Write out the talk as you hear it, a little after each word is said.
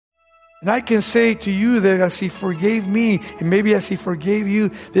And I can say to you that as He forgave me, and maybe as He forgave you,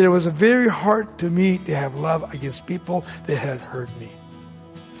 that it was very hard to me to have love against people that had hurt me.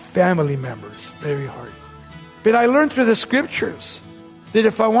 Family members, very hard. But I learned through the Scriptures that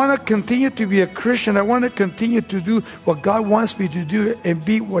if I want to continue to be a Christian, I want to continue to do what God wants me to do and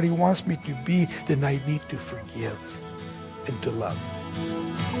be what He wants me to be, then I need to forgive and to love.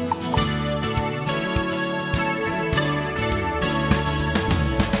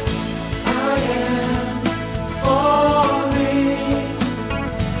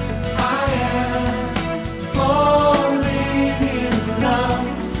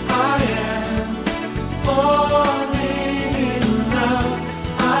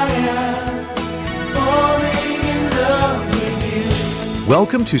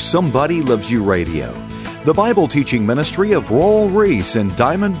 Welcome to Somebody Loves You Radio, the Bible teaching ministry of Royal Reese in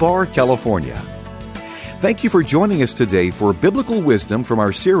Diamond Bar, California. Thank you for joining us today for biblical wisdom from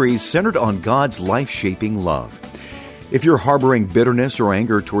our series centered on God's life-shaping love. If you're harboring bitterness or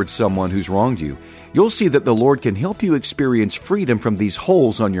anger towards someone who's wronged you, you'll see that the Lord can help you experience freedom from these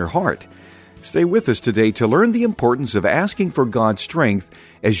holes on your heart. Stay with us today to learn the importance of asking for God's strength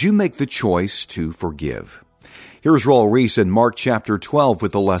as you make the choice to forgive. Here's Royal Reese in Mark chapter 12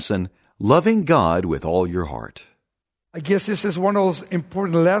 with the lesson, Loving God with All Your Heart. I guess this is one of those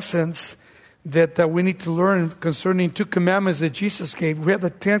important lessons that we need to learn concerning 2 commandments that Jesus gave. We have the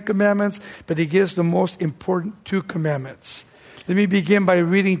 10 commandments, but He gives the most important 2 commandments. Let me begin by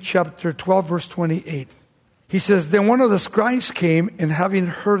reading chapter 12, verse 28. He says, Then one of the scribes came, and having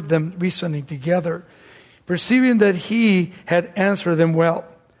heard them reasoning together, perceiving that He had answered them well,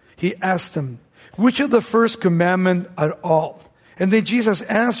 He asked them, Which of the first commandment are all? And then Jesus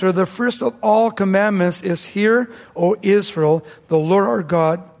answered, The first of all commandments is, Hear, O Israel, the Lord our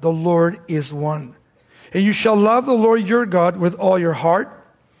God, the Lord is one. And you shall love the Lord your God with all your heart,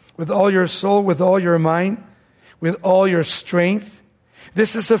 with all your soul, with all your mind, with all your strength.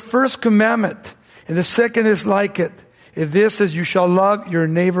 This is the first commandment. And the second is like it. And this is, you shall love your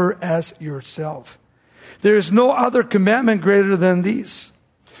neighbor as yourself. There is no other commandment greater than these.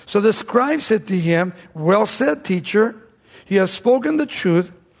 So the scribe said to him, Well said, teacher. He has spoken the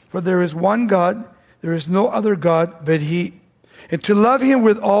truth, for there is one God, there is no other God but He. And to love Him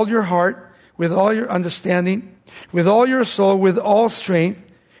with all your heart, with all your understanding, with all your soul, with all strength,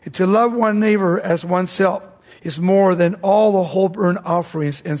 and to love one neighbor as oneself is more than all the whole burnt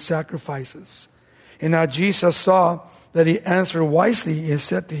offerings and sacrifices. And now Jesus saw that he answered wisely and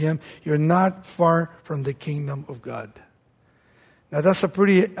said to him, You're not far from the kingdom of God. Now that's a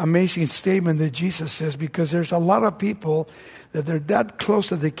pretty amazing statement that Jesus says, because there's a lot of people that they're that close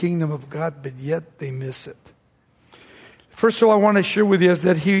to the kingdom of God, but yet they miss it. First of all, I want to share with you is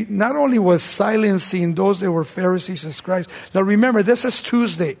that He not only was silencing those that were Pharisees and scribes. Now remember, this is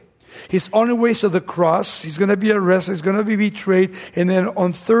Tuesday. He's on his way to the cross. He's going to be arrested. He's going to be betrayed. And then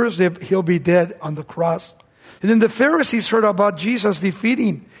on Thursday, He'll be dead on the cross. And then the Pharisees heard about Jesus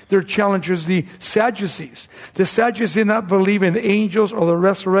defeating their challengers, the Sadducees. The Sadducees did not believe in angels or the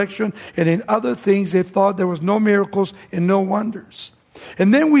resurrection, and in other things they thought there was no miracles and no wonders.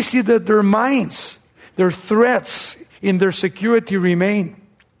 And then we see that their minds, their threats in their security remain.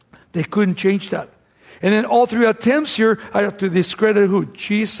 They couldn't change that. And then all 3 attempts here are to discredit who?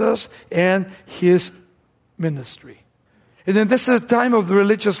 Jesus and His ministry. And then this is the time of the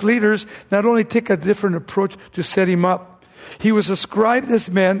religious leaders not only take a different approach to set Him up. He was ascribed this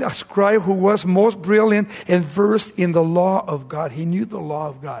man, a scribe who was most brilliant and versed in the law of God. He knew the law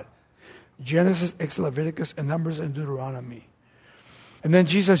of God. Genesis, Exodus, Leviticus, and Numbers, and Deuteronomy. And then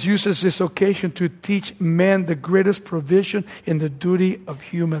Jesus uses this occasion to teach man the greatest provision in the duty of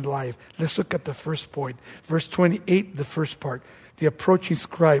human life. Let's look at the first point. Verse 28, the first part. The approaching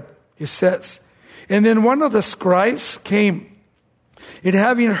scribe. It says, And then one of the scribes came, and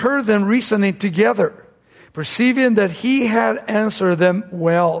having heard them reasoning together, perceiving that he had answered them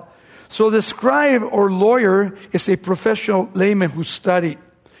well. So the scribe or lawyer is a professional layman who studied.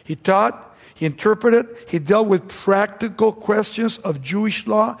 He taught, he interpreted, he dealt with practical questions of Jewish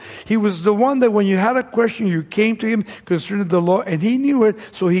law. He was the one that when you had a question, you came to him concerning the law, and he knew it,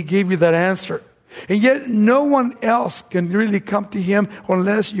 so he gave you that answer. And yet no one else can really come to him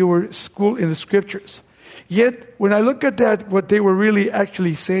unless you were schooled in the Scriptures. Yet when I look at that, what they were really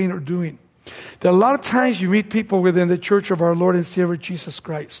actually saying or doing, that a lot of times you meet people within the church of our Lord and Savior Jesus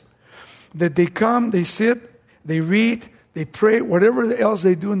Christ, that they come, they sit, they read, they pray, whatever else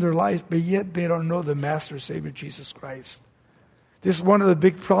they do in their life, but yet they don't know the Master Savior Jesus Christ. This is one of the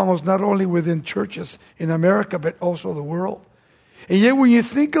big problems, not only within churches in America, but also the world. And yet when you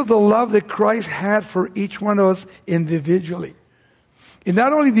think of the love that Christ had for each one of us individually, in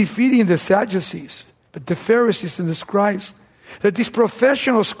not only defeating the Sadducees, but the Pharisees and the scribes, that these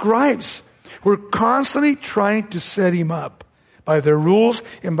professional scribes were constantly trying to set him up by their rules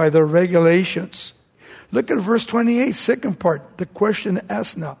and by their regulations. Look at verse 28, second part, the question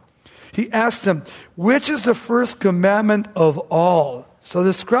asked now. He asked them, which is the first commandment of all? So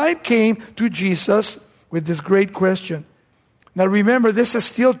the scribe came to Jesus with this great question. Now remember, this is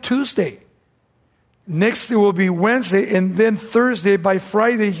still Tuesday. Next it will be Wednesday, and then Thursday, by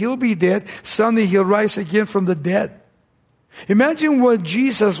Friday, he'll be dead. Sunday, he'll rise again from the dead. Imagine what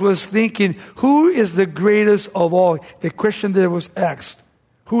Jesus was thinking. Who is the greatest of all? The question that was asked.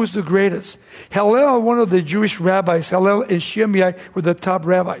 Who is the greatest? Hillel, one of the Jewish rabbis, Hillel and Shammai were the top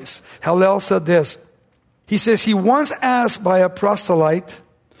rabbis. Hillel said this. He says he once asked by a proselyte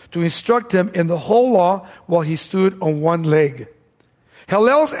to instruct him in the whole law while he stood on one leg.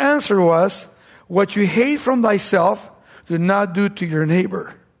 Hillel's answer was, what you hate from thyself, do not do to your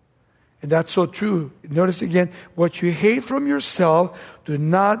neighbor. And that's so true. Notice again, what you hate from yourself, do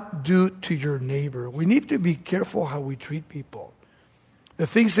not do to your neighbor. We need to be careful how we treat people. The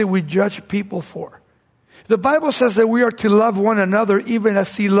things that we judge people for. The Bible says that we are to love one another even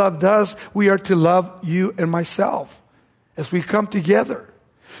as He loved us. We are to love you and myself as we come together.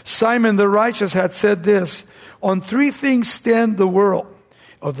 Simon the righteous had said this, on three things stand the world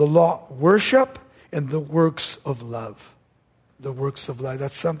of the law, worship and the works of love. The works of love.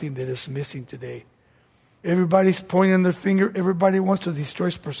 That's something that is missing today. Everybody's pointing their finger. Everybody wants to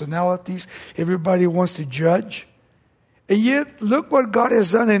destroy personalities. Everybody wants to judge. And yet, look what God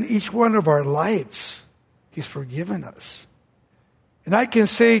has done in each one of our lives. He's forgiven us. And I can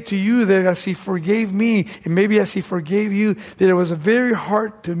say to you that as He forgave me, and maybe as He forgave you, that it was very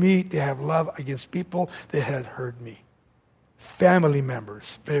hard to me to have love against people that had hurt me. Family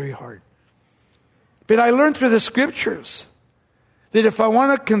members, very hard. But I learned through the Scriptures that if I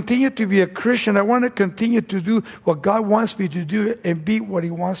want to continue to be a Christian, I want to continue to do what God wants me to do and be what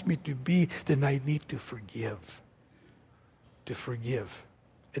He wants me to be, then I need to forgive. To forgive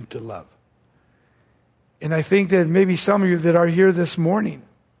and to love. And I think that maybe some of you that are here this morning,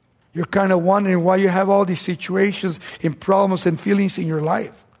 you're kind of wondering why you have all these situations and problems and feelings in your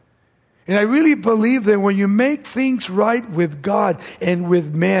life. And I really believe that when you make things right with God and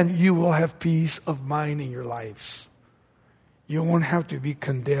with man, you will have peace of mind in your lives. You won't have to be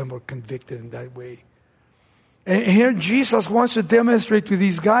condemned or convicted in that way. And here Jesus wants to demonstrate to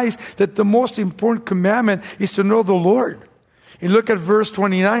these guys that the most important commandment is to know the Lord. And look at verse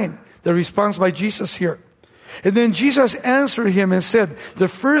 29, the response by Jesus here. And then Jesus answered him and said, the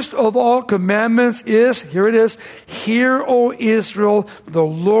first of all commandments is, here it is, hear, O Israel, the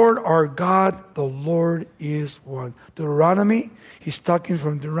Lord our God, the Lord is one. Deuteronomy, he's talking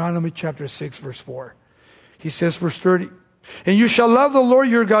from Deuteronomy chapter 6, verse 4. He says, verse 30, and you shall love the Lord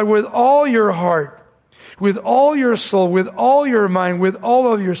your God with all your heart, with all your soul, with all your mind, with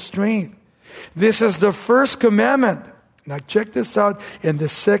all of your strength. This is the first commandment. Now check this out. And the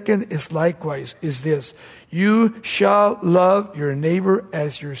second is likewise, is this. You shall love your neighbor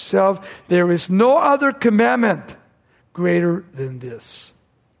as yourself. There is no other commandment greater than this.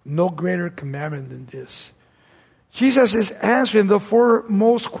 No greater commandment than this. Jesus is answering the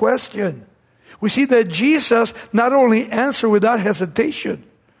foremost question. We see that Jesus not only answers without hesitation,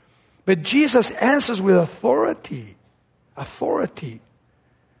 but Jesus answers with authority. Authority.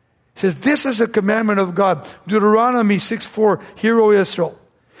 He says, this is a commandment of God. Deuteronomy 6:4, hear, O Israel.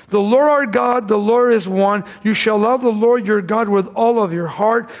 The Lord our God, the Lord is one. You shall love the Lord your God with all of your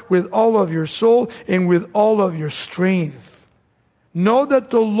heart, with all of your soul, and with all of your strength. Know that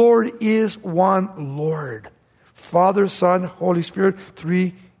the Lord is one Lord. Father, Son, Holy Spirit,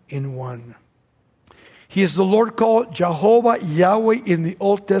 three in one. He is the Lord called Jehovah, Yahweh in the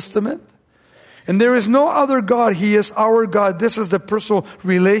Old Testament. And there is no other God. He is our God. This is the personal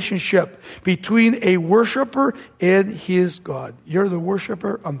relationship between a worshiper and his God. You're the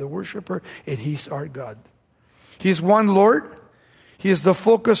worshiper, I'm the worshiper, and He's our God. He is one Lord. He is the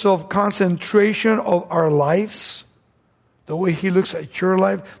focus of concentration of our lives. The way He looks at your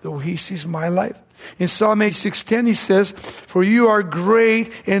life, the way He sees my life. In Psalm 86:10 He says, for you are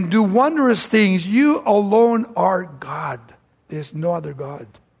great and do wondrous things. You alone are God. There's no other God.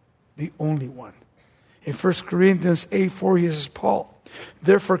 The only one. In 1 Corinthians 8:4 he says, Paul,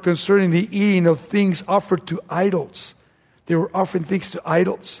 therefore concerning the eating of things offered to idols. They were offering things to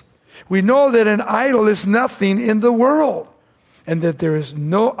idols. We know that an idol is nothing in the world. And that there is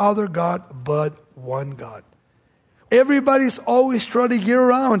no other God but one God. Everybody's always trying to get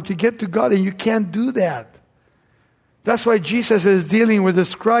around to get to God, and you can't do that. That's why Jesus is dealing with the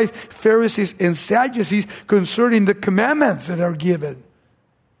scribes, Pharisees, and Sadducees concerning the commandments that are given.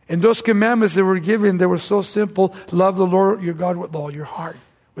 And those commandments that were given, they were so simple. Love the Lord your God with all your heart,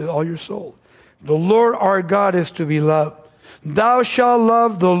 with all your soul. The Lord our God is to be loved. Thou shalt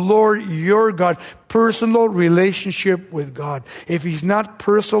love the Lord your God. Personal relationship with God. If He's not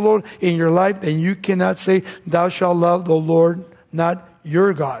personal in your life, then you cannot say, thou shalt love the Lord, not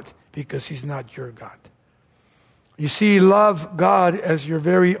your God, because He's not your God. You see, love God as your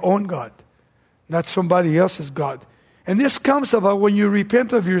very own God, not somebody else's God. And this comes about when you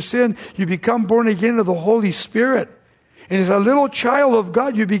repent of your sin, you become born again of the Holy Spirit. And as a little child of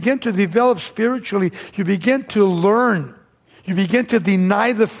God, you begin to develop spiritually. You begin to learn. You begin to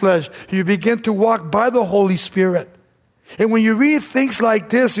deny the flesh. You begin to walk by the Holy Spirit. And when you read things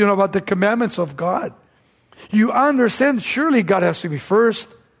like this, about the commandments of God, you understand surely God has to be first.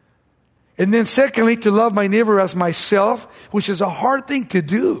 And then secondly, to love my neighbor as myself, which is a hard thing to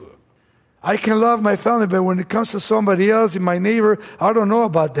do. I can love my family, but when it comes to somebody else, my neighbor, I don't know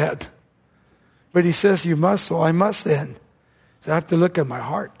about that. But He says you must, so I must then. So I have to look at my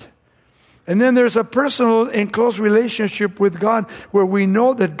heart. And then there's a personal and close relationship with God where we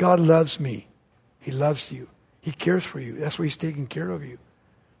know that God loves me. He loves you. He cares for you. That's why He's taking care of you.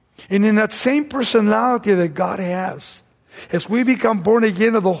 And in that same personality that God has, as we become born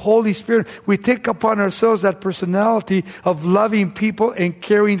again of the Holy Spirit, we take upon ourselves that personality of loving people and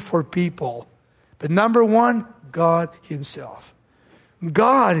caring for people. But number one, God Himself.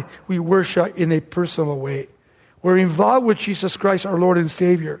 God we worship in a personal way. We're involved with Jesus Christ, our Lord and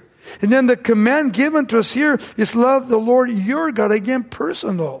Savior. And then the command given to us here is love the Lord your God. Again,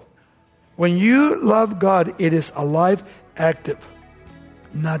 personal. When you love God, it is alive, active,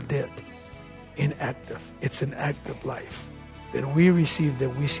 not dead. Inactive. It's an active life that we receive,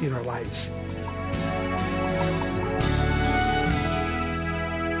 that we see in our lives.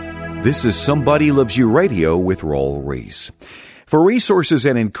 This is Somebody Loves You Radio with Raul Ries. For resources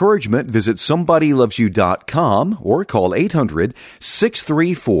and encouragement, visit somebodylovesyou.com or call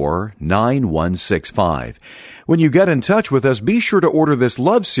 800-634-9165. When you get in touch with us, be sure to order this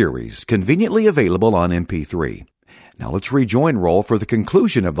love series, conveniently available on MP3. Now let's rejoin Raul for the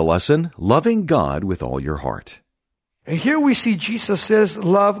conclusion of the lesson, Loving God with All Your Heart. And here we see Jesus says,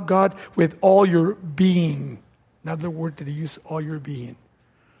 love God with all your being. Another word that He used, all your being.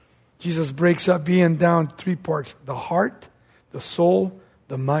 Jesus breaks up being down 3 parts. The heart, the soul,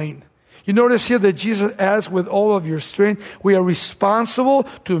 the mind. You notice here that Jesus adds with all of your strength. We are responsible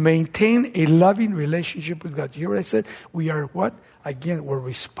to maintain a loving relationship with God. You hear what I said? We are what? Again, we're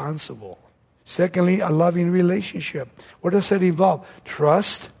responsible. Secondly, a loving relationship. What does that involve?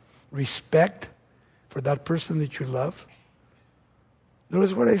 Trust, respect for that person that you love.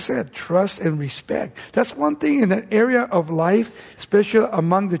 Notice what I said, trust and respect. That's one thing in that area of life, especially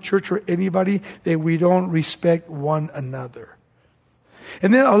among the church or anybody, that we don't respect one another.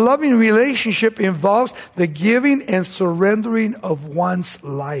 And then a loving relationship involves the giving and surrendering of one's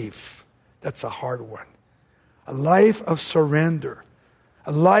life. That's a hard one. A life of surrender.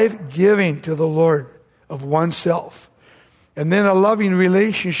 A life giving to the Lord of oneself. And then a loving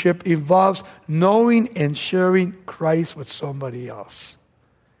relationship involves knowing and sharing Christ with somebody else.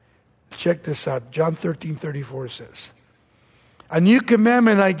 Check this out. John 13:34 says, a new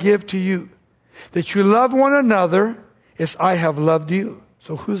commandment I give to you, that you love one another as I have loved you.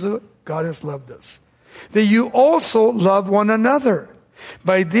 So God has loved us. That you also love one another.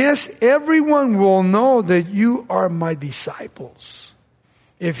 By this, everyone will know that you are my disciples.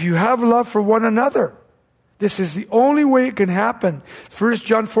 If you have love for one another. This is the only way it can happen. 1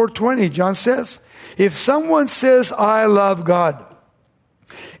 John 4:20, John says, if someone says, I love God,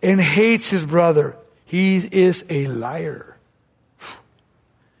 and hates his brother, he is a liar.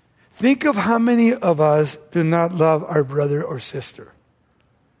 Think of how many of us do not love our brother or sister,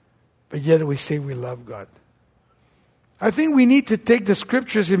 but yet we say we love God. I think we need to take the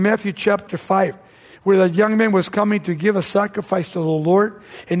scriptures in Matthew chapter 5, where that young man was coming to give a sacrifice to the Lord,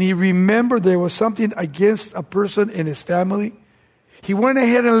 and he remembered there was something against a person in his family. He went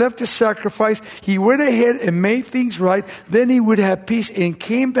ahead and left his sacrifice. He went ahead and made things right. Then he would have peace and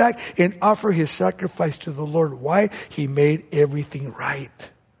came back and offered his sacrifice to the Lord. Why? He made everything right.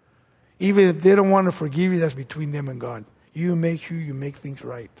 Even if they don't want to forgive you, that's between them and God. You make sure you make things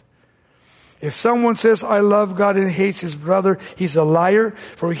right. If someone says, I love God and hates his brother, he's a liar.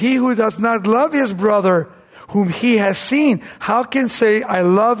 For he who does not love his brother, whom he has seen, how can say, I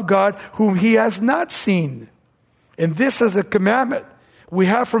love God, whom he has not seen? And this is a commandment we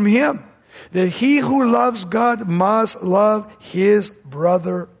have from him, that he who loves God must love his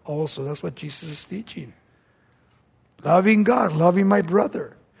brother also. That's what Jesus is teaching. Loving God, loving my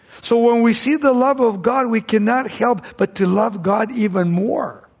brother. So when we see the love of God, we cannot help but to love God even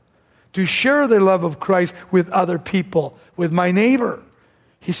more. to share the love of Christ with other people, with my neighbor.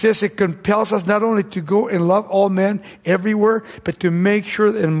 He says it compels us not only to go and love all men everywhere, but to make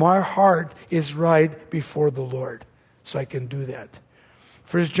sure that my heart is right before the Lord, so I can do that.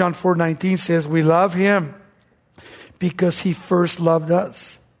 1 John 4:19 says, we love Him because He first loved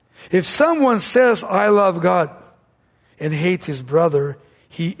us. If someone says, I love God, and hates his brother,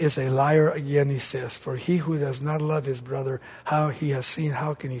 he is a liar again, he says. For he who does not love his brother, how he has seen,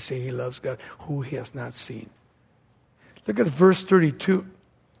 how can he say he loves God, who he has not seen? Look at verse 32.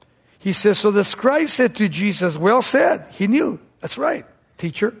 He says, so the scribe said to Jesus, well said. He knew. That's right,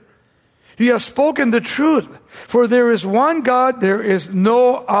 teacher. You have spoken the truth. For there is one God, there is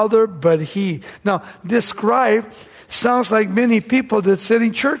no other but He. Now, this scribe sounds like many people that sit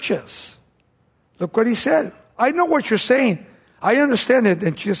in churches. Look what he said. I know what you're saying. I understand it.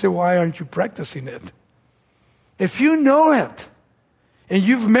 And Jesus said, why aren't you practicing it? If you know it, and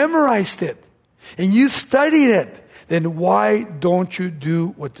you've memorized it, and you studied it, then why don't you do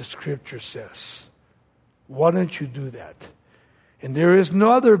what the Scripture says? Why don't you do that? And there is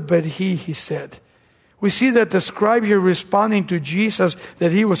no other but He said. We see that the scribe here responding to Jesus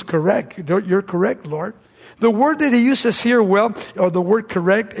that he was correct. You're correct, Lord. The word that he uses here, well, or the word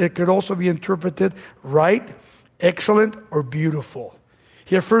correct, it could also be interpreted right, excellent, or beautiful.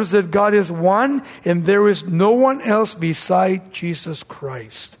 He affirms that God is one and there is no one else beside Jesus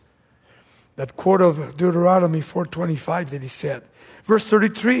Christ. That quote of Deuteronomy 4:25 that he said. Verse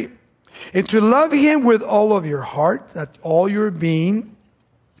 33, and to love Him with all of your heart, that's all your being,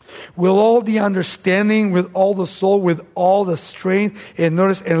 with all the understanding, with all the soul, with all the strength, and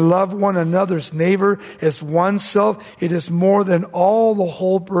notice, and love one another's neighbor as oneself, it is more than all the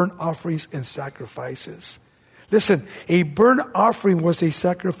whole burnt offerings and sacrifices. Listen, a burnt offering was a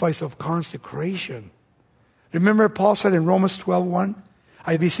sacrifice of consecration. Remember Paul said in Romans 12:1,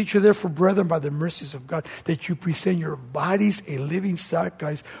 I beseech you therefore, brethren, by the mercies of God, that you present your bodies a living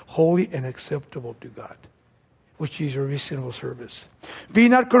sacrifice, holy and acceptable to God, which is your reasonable service. Be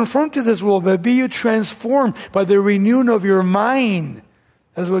not conformed to this world, but be you transformed by the renewing of your mind.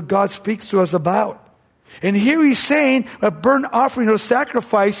 That's what God speaks to us about. And here he's saying a burnt offering or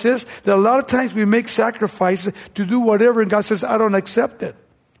sacrifices, that a lot of times we make sacrifices to do whatever, and God says, I don't accept it.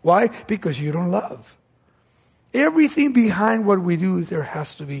 Why? Because you don't love. Everything behind what we do, there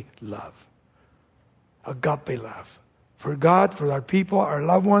has to be love. Agape love. For God, for our people, our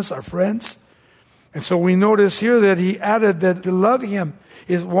loved ones, our friends. And so we notice here that he added that to love Him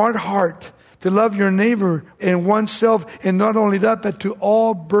is one heart, to love your neighbor and oneself, and not only that, but to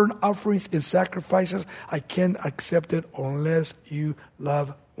all burnt offerings and sacrifices. I can't accept it unless you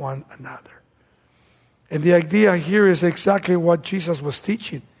love one another. And the idea here is exactly what Jesus was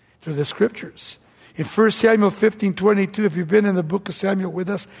teaching through the Scriptures. In 1 Samuel 15:22, if you've been in the book of Samuel with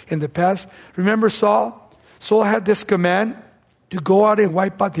us in the past, remember Saul? Saul had this command to go out and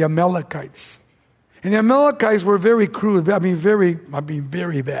wipe out the Amalekites. And the Amalekites were very cruel,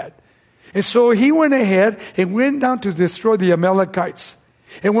 very bad. And so he went ahead and went down to destroy the Amalekites.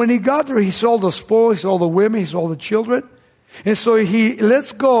 And when he got there, he saw the spoil, he saw the women, he saw the children. And so he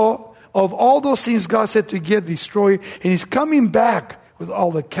lets go of all those things God said to get destroyed. And he's coming back with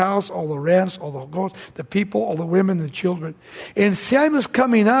all the cows, all the rams, all the goats, the people, all the women and the children. And Samuel's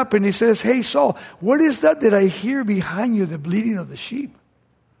coming up and he says, hey Saul, what is that I hear behind you, the bleating of the sheep?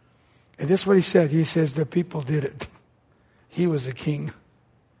 And that's what he said. He says the people did it. He was the king.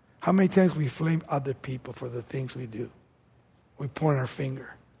 How many times we blame other people for the things we do? We point our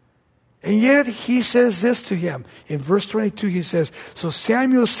finger. And yet he says this to him. In verse 22 he says, so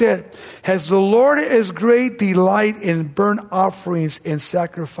Samuel said, has the Lord as great delight in burnt offerings and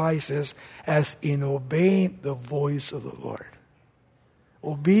sacrifices as in obeying the voice of the Lord?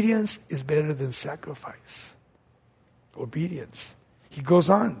 Obedience is better than sacrifice. Obedience. He goes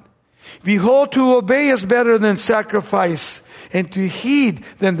on. Behold, to obey is better than sacrifice, and to heed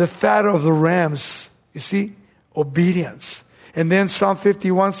than the fat of the rams. You see? Obedience. And then Psalm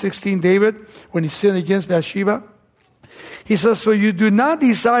 51:16, David, when he sinned against Bathsheba, he says, for you do not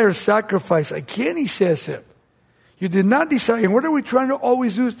desire sacrifice. Again, he says it. You did not desire. And what are we trying to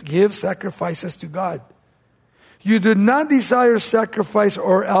always do? Give sacrifices to God. You do not desire sacrifice,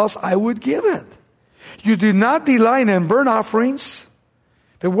 or else I would give it. You do not delight in burnt offerings.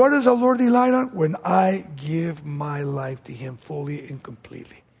 But what does the Lord delight on? When I give my life to Him fully and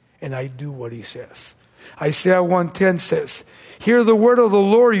completely. And I do what He says. Isaiah 1:10 says, hear the word of the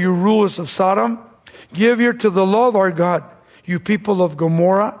Lord, you rulers of Sodom. Give ear to the law of our God, you people of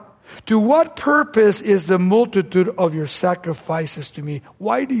Gomorrah. To what purpose is the multitude of your sacrifices to me?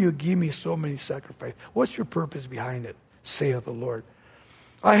 Why do you give me so many sacrifices? What's your purpose behind it? Saith the Lord.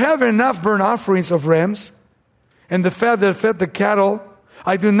 I have enough burnt offerings of rams, and the fat that fed the cattle.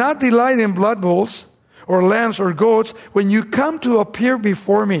 I do not delight in blood bulls, or lambs, or goats. When you come to appear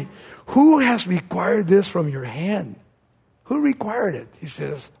before me, who has required this from your hand? Who required it? He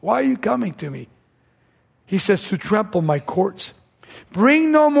says, why are you coming to me? He says, to trample my courts.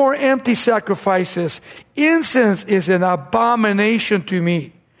 Bring no more empty sacrifices. Incense is an abomination to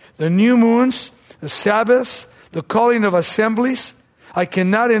me. The new moons, the Sabbaths, the calling of assemblies. I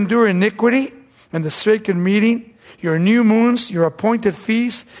cannot endure iniquity and the sacred meeting. Your new moons, your appointed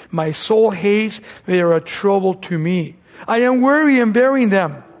feasts, my soul hates. They are a trouble to me. I am weary in bearing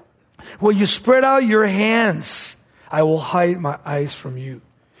them. When you spread out your hands, I will hide my eyes from you.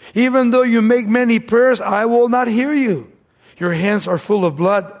 Even though you make many prayers, I will not hear you. Your hands are full of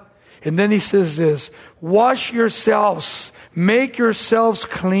blood. And then he says this, wash yourselves, make yourselves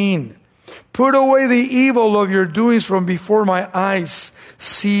clean. Put away the evil of your doings from before my eyes.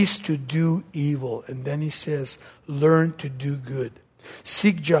 Cease to do evil. And then he says, learn to do good.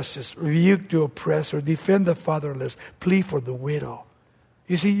 Seek justice, rebuke the oppressor, defend the fatherless, plead for the widow.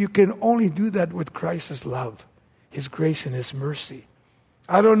 You see, you can only do that with Christ's love, His grace and His mercy.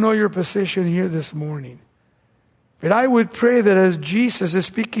 I don't know your position here this morning, but I would pray that as Jesus is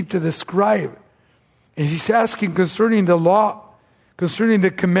speaking to the scribe, and He's asking concerning the law, concerning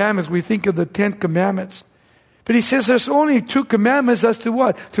the commandments, we think of the 10 commandments. But He says there's only 2 commandments as to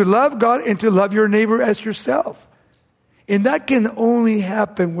what? To love God and to love your neighbor as yourself. And that can only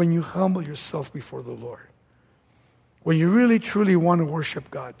happen when you humble yourself before the Lord. When you really, truly want to worship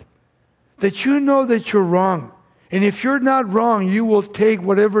God. That you know that you're wrong. And if you're not wrong, you will take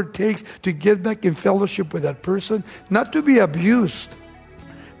whatever it takes to get back in fellowship with that person. Not to be abused,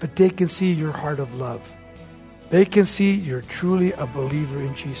 but they can see your heart of love. They can see you're truly a believer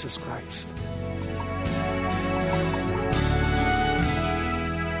in Jesus Christ.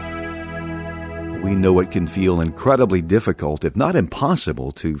 We know it can feel incredibly difficult, if not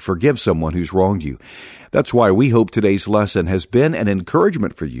impossible, to forgive someone who's wronged you. That's why we hope today's lesson has been an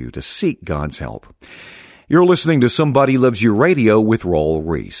encouragement for you to seek God's help. You're listening to Somebody Loves You Radio with Raul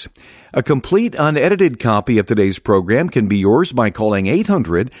Ries. A complete, unedited copy of today's program can be yours by calling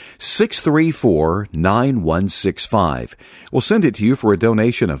 800-634-9165. We'll send it to you for a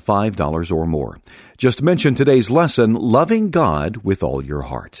donation of $5 or more. Just mention today's lesson, Loving God with All Your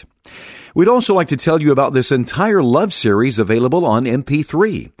Heart. We'd also like to tell you about this entire love series available on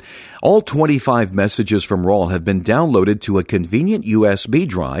MP3. All 25 messages from Raul have been downloaded to a convenient USB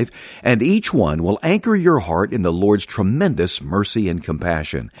drive, and each one will anchor your heart in the Lord's tremendous mercy and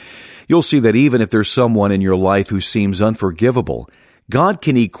compassion. You'll see that even if there's someone in your life who seems unforgivable, God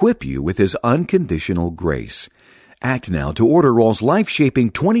can equip you with His unconditional grace. Act now to order Raul's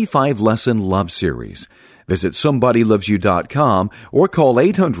life-shaping 25-lesson love series. Visit SomebodyLovesYou.com or call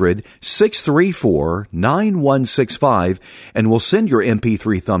 800-634-9165 and we'll send your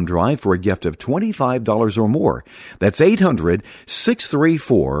MP3 thumb drive for a gift of $25 or more. That's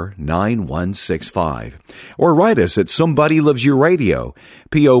 800-634-9165. Or write us at Somebody Loves You Radio,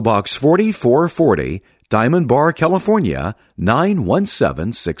 P.O. Box 4440, Diamond Bar, California,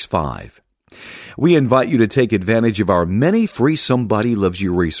 91765. We invite you to take advantage of our many free Somebody Loves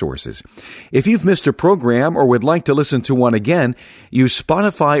You resources. If you've missed a program or would like to listen to one again, use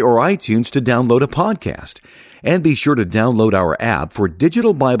Spotify or iTunes to download a podcast. And be sure to download our app for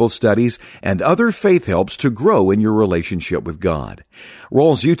digital Bible studies and other faith helps to grow in your relationship with God.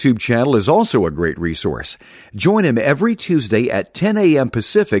 Raul's YouTube channel is also a great resource. Join him every Tuesday at 10 a.m.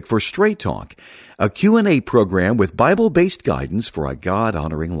 Pacific for Straight Talk, a Q&A program with Bible-based guidance for a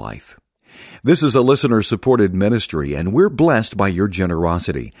God-honoring life. This is a listener-supported ministry, and we're blessed by your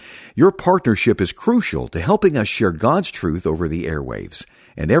generosity. Your partnership is crucial to helping us share God's truth over the airwaves,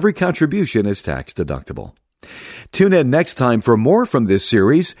 and every contribution is tax-deductible. Tune in next time for more from this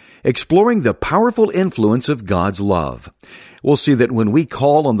series, exploring the powerful influence of God's love. We'll see that when we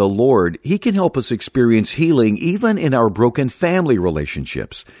call on the Lord, He can help us experience healing even in our broken family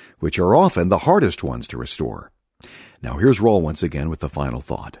relationships, which are often the hardest ones to restore. Now here's Raul once again with the final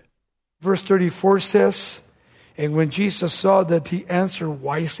thought. Verse 34 says, and when Jesus saw that he answered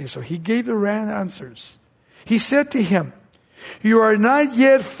wisely, so He gave the right answers, He said to him, you are not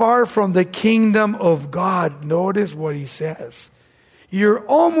yet far from the kingdom of God. Notice what He says. You're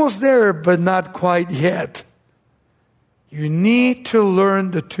almost there, but not quite yet. You need to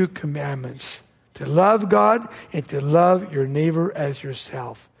learn the 2 commandments, to love God and to love your neighbor as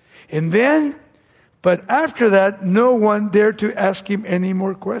yourself. And then, but after that, no one dared to ask Him any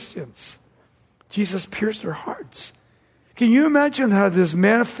more questions. Jesus pierced their hearts. Can you imagine how this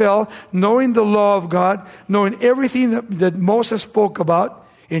man felt, knowing the law of God, knowing everything that Moses spoke about,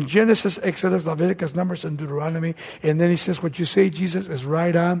 in Genesis, Exodus, Leviticus, Numbers, and Deuteronomy. And then he says, what you say, Jesus, is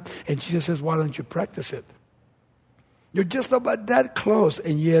right on. And Jesus says, why don't you practice it? You're just about that close,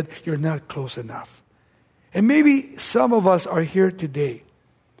 and yet you're not close enough. And maybe some of us are here today.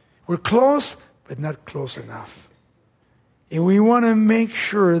 We're close, but not close enough. And we want to make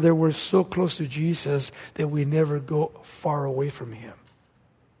sure that we're so close to Jesus that we never go far away from Him.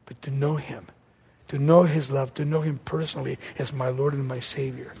 But to know Him, to know His love, to know Him personally as my Lord and my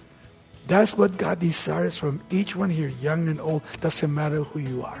Savior. That's what God desires from each one here, young and old. Doesn't matter who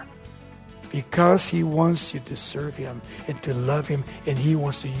you are. Because He wants you to serve Him and to love Him, and He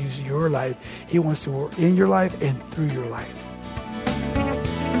wants to use your life. He wants to work in your life and through your life.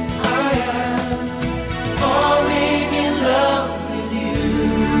 I am falling in love with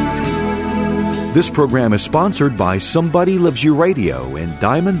you. This program is sponsored by Somebody Loves You Radio in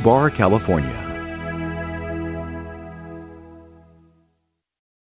Diamond Bar, California.